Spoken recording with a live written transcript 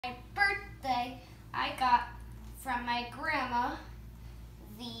My birthday, I got from my grandma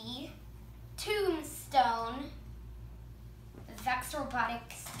the Tombstone Vex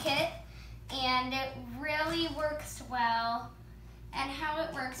Robotics kit, and it really works well. And how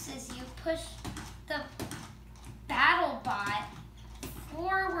it works is you push the Battlebot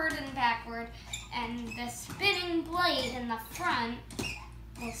forward and backward, and the spinning blade in the front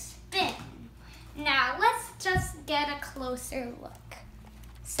will spin. Now let's just get a closer look.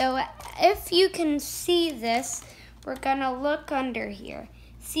 So if you can see this, we're gonna look under here.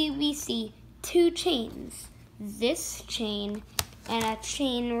 See, we see two chains. This chain and a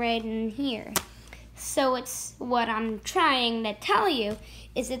chain right in here. So it's what I'm trying to tell you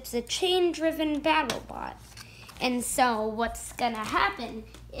is it's a chain-driven Battlebot. And so what's gonna happen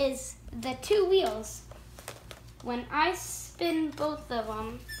is the two wheels, when I spin both of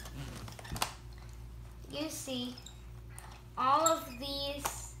them, you see all of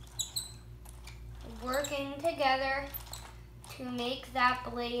these working together to make that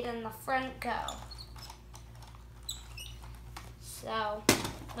blade in the front go. So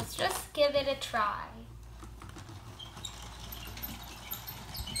let's just give it a try.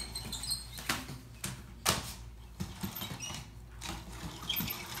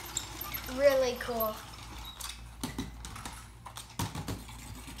 Really cool.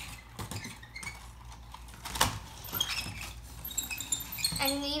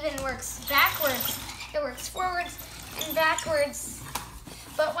 And it even works backwards. It works forwards and backwards.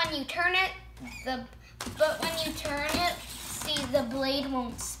 But when you turn it, see, the blade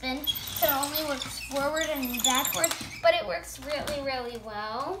won't spin. So it only works forward and backward. But it works really, really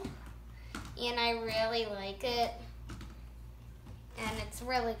well. And I really like it. And it's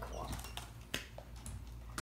really cool.